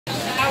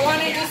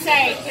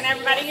say, can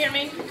everybody hear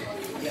me?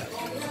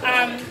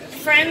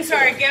 Friends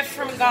are a gift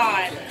from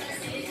God.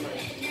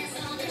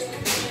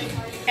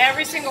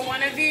 Every single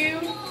one of you,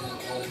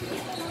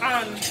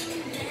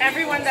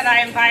 everyone that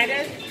I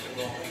invited,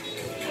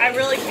 I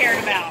really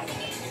cared about.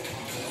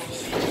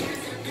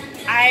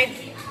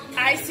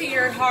 I see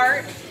your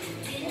heart,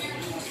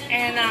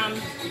 and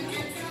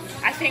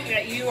I think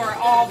that you are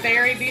all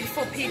very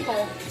beautiful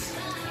people,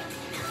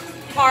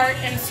 heart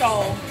and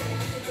soul.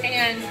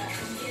 And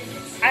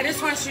I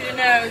just want you to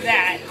know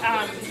that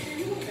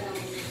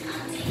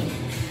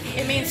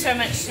it means so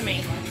much to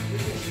me.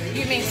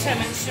 You mean so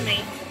much to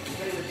me.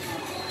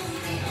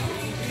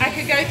 I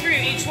could go through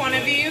each one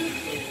of you.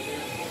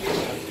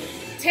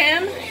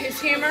 Tim is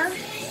humor.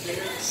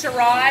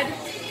 Sherrod,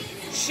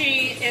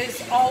 she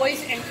is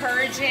always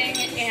encouraging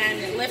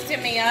and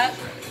lifting me up.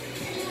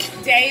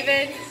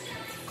 David,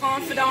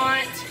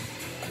 confidant,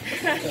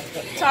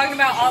 talking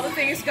about all the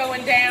things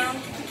going down.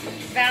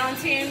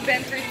 Valentine,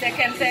 been through thick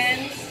and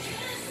thin.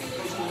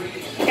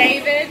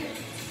 David,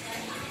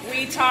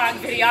 we talk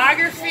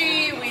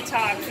videography, we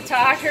talk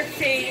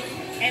photography,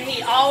 and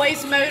he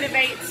always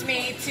motivates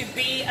me to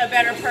be a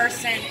better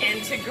person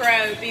and to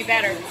grow, be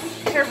better.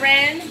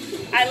 Corinne,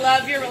 I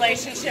love your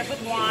relationship with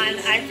Juan.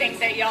 I think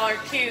that y'all are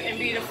cute and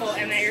beautiful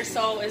and that your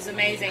soul is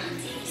amazing.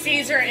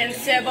 Caesar and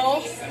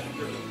Sybil,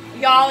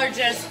 y'all are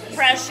just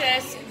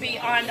precious,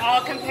 beyond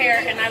all compare,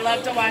 and I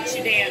love to watch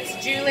you dance.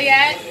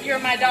 Juliet, you're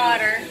my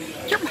daughter.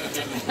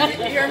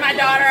 You're my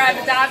daughter.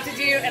 I've adopted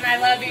you, and I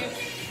love you.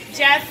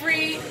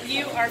 Jeffrey,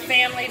 you are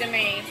family to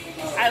me.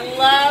 I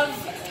love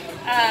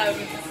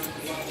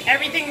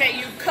everything that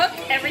you cook,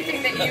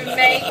 everything that you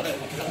make,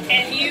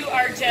 and you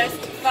are just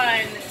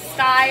fun.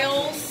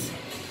 Styles,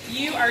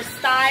 you are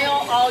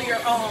style all your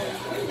own.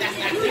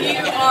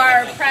 You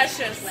are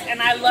precious,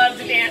 and I love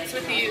to dance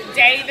with you.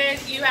 David,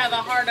 you have a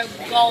heart of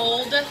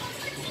gold.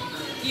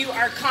 You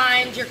are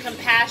kind, you're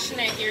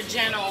compassionate, you're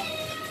gentle.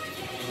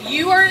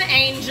 You are an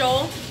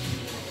angel.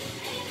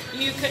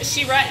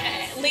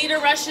 Lita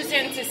rushes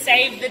in to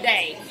save the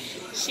day.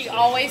 She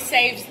always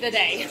saves the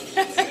day.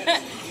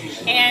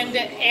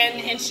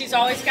 and she's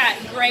always got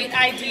great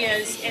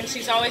ideas, and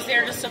she's always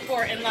there to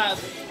support and love.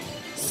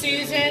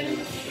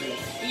 Susan,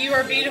 you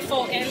are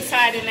beautiful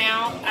inside and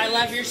out. I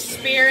love your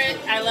spirit.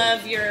 I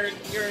love your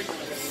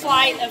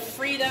flight of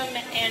freedom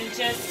and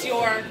just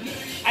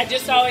I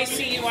just always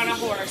see you on a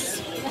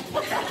horse.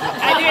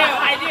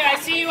 I do. I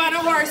see you on a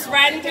horse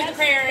riding through the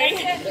prairie.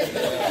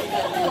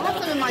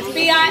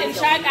 Fiat and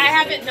Chuck, I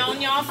haven't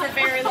known y'all for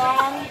very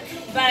long,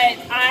 but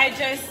I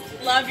just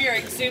love your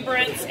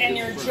exuberance and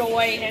your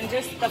joy and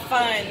just the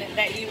fun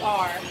that you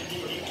are.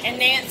 And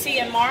Nancy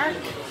and Mark,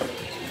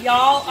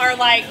 y'all are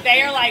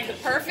they are like the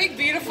perfect,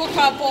 beautiful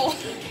couple.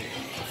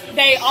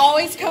 They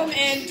always come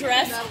in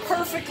dressed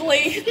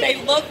perfectly.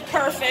 They look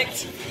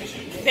perfect.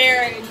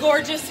 They're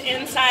gorgeous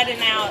inside and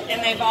out,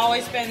 and they've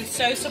always been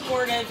so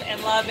supportive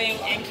and loving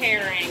and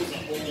caring.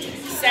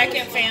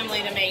 Second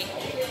family to me.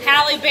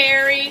 Halle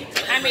Berry,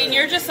 I mean,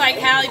 you're just like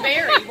Halle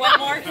Berry. What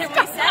more can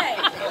we say?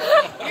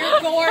 You're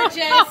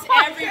gorgeous.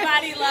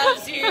 Everybody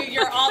loves you.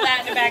 You're all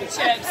that in a bag of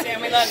chips,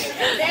 and we love you.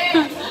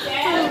 Deb.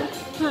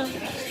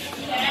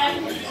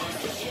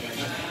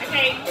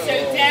 Okay, so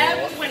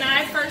Deb, when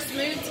I first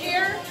moved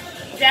here,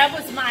 Deb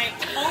was my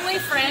only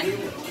friend.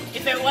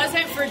 If it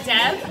wasn't for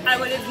Deb, I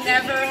would have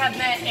never have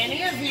met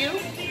any of you.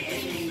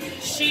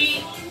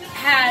 She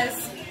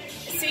has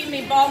seen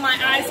me bawl my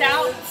eyes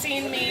out,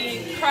 seen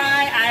me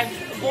cry.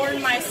 I've borne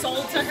my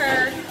soul to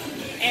her,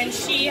 and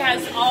she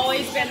has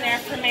always been there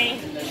for me.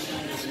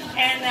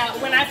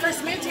 And when I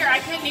first moved here, I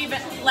couldn't even,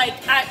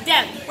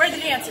 Deb, where are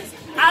the dances?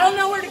 I don't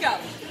know where to go.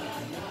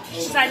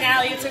 She's like,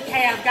 Natalie, it's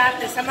okay, I've got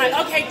this. I'm like,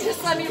 okay,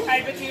 just let me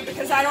ride with you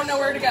because I don't know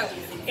where to go.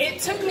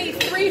 It took me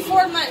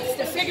 3-4 months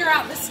to figure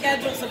out the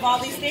schedules of all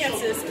these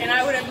dances, and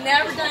I would have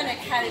never done it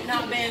had it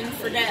not been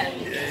for Deb.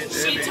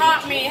 She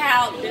taught me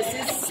how this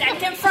is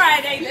second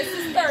Friday, this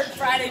is third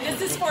Friday, this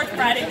is fourth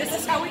Friday, this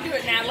is how we do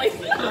it, Natalie.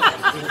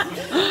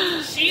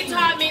 She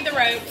taught me the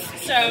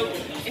ropes, so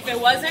if it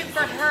wasn't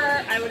for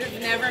her, I would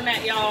have never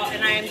met y'all,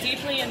 and I am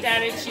deeply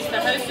indebted. She's the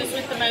hostess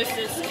with the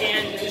mostest,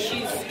 and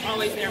she's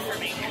always there for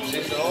me.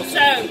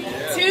 So,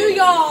 to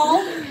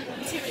y'all,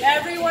 to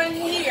everyone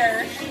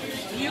here,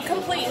 you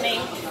complete me.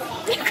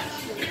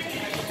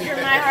 You're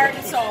my heart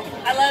and soul.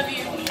 I love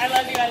you. I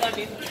love you. I love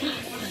you.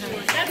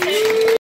 That's it.